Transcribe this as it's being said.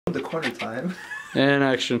Welcome to Corner Time. And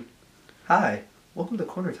action. Hi, welcome to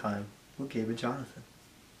Corner Time with Gabe and Jonathan.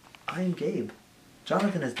 I am Gabe.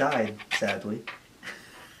 Jonathan has died, sadly.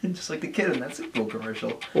 Just like the kid in that Super Bowl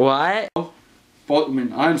commercial. What? But, I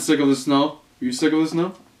mean, I'm sick of the snow. Are you sick of the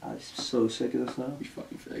snow? I'm so sick of the snow. You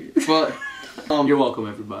fucking faggot. But, You're welcome,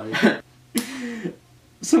 everybody.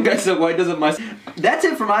 Some guy said, why doesn't my... That's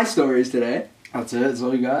it for my stories today. that's it? That's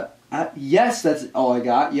all you got? Yes, that's all I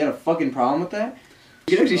got. You had a fucking problem with that?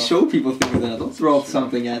 You can actually show people things now. Don't throw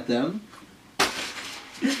something at them.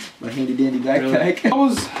 My handy dandy backpack. I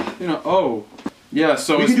was, oh. Yeah,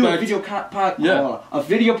 so we it's can do a back video a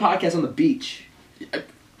video podcast on the beach.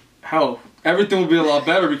 Hell, everything will be a lot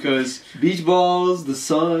better because Beach balls, the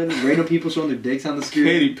sun, random people showing their dicks on the screen.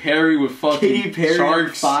 Katy Perry with fucking Katy Perry on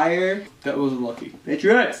sharks. fire. That was lucky.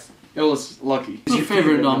 Patriots. It was lucky. What's your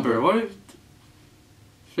favorite number? What?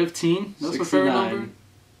 15? That's my favorite 69. number?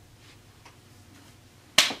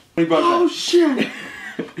 Oh shit!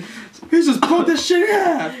 He just broke this shit in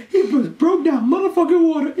half! He broke down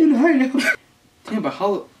motherfucking water in half. Damn, but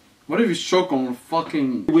how... What if you choke on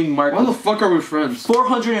fucking... Wing mark. Why the fuck are we friends?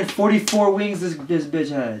 444 wings this bitch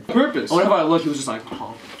had. Purpose. Whenever I look, he was just like,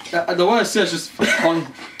 huh. The way I said it's just fun.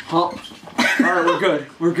 Huh. Alright, we're good.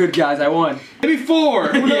 We're good, guys. I won. Maybe 4.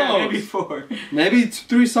 Who knows? Yeah, maybe 4. Maybe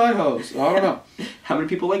 3 side hoes. I don't know. How many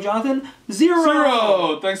people like Jonathan? 0.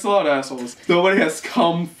 0. Thanks a lot, assholes. Nobody has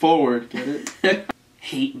come forward. Get it?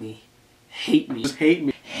 Hate me. Hate me. Just hate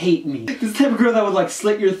me. Hate me. This type of girl that would like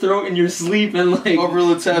slit your throat in your sleep and like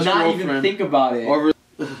Overly attached not girlfriend. even think about it. Over.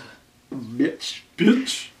 Bitch.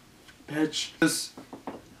 Bitch. Bitch. This.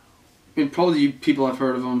 I mean, probably you people have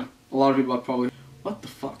heard of him. A lot of people have probably. What the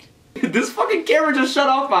fuck? This fucking camera just shut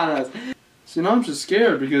off on us. See, now I'm just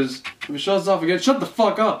scared because if it shuts off again, shut the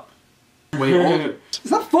fuck up. Wait, hold it. It's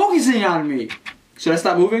not focusing on me. Should I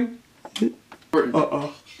stop moving?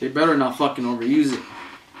 Uh-oh. They better not fucking overuse it.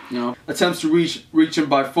 You know, attempts to reach him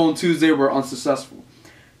by phone Tuesday were unsuccessful.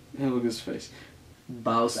 Hey, look at his face.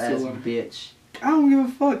 Boss ass Still bitch. I don't give a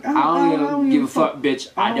fuck. I don't give a fuck, bitch.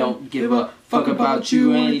 I don't give a fuck about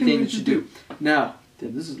you or anything that you do. Now,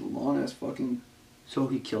 dude, this is a long ass fucking. So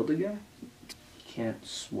he killed the guy? He can't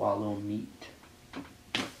swallow meat.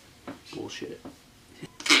 Bullshit.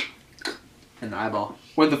 An eyeball.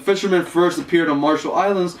 When the fishermen first appeared on Marshall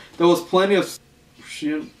Islands, there was plenty of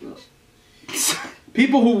shit.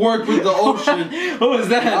 People who worked with the ocean. What was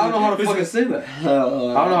that? I don't know how to fucking say that. I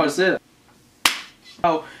don't know how to say that.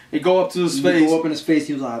 How they go up to his face. Go up in his face.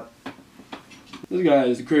 He was like, This guy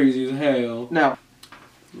is crazy as hell. Now,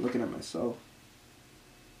 looking at myself.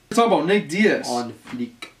 let's talk about Nick Diaz. On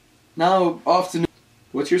fleek. Now, off to.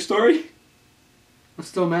 What's your story? I'm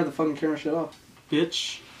still mad the fucking camera shut off.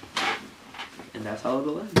 Bitch. And that's how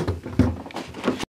it'll end.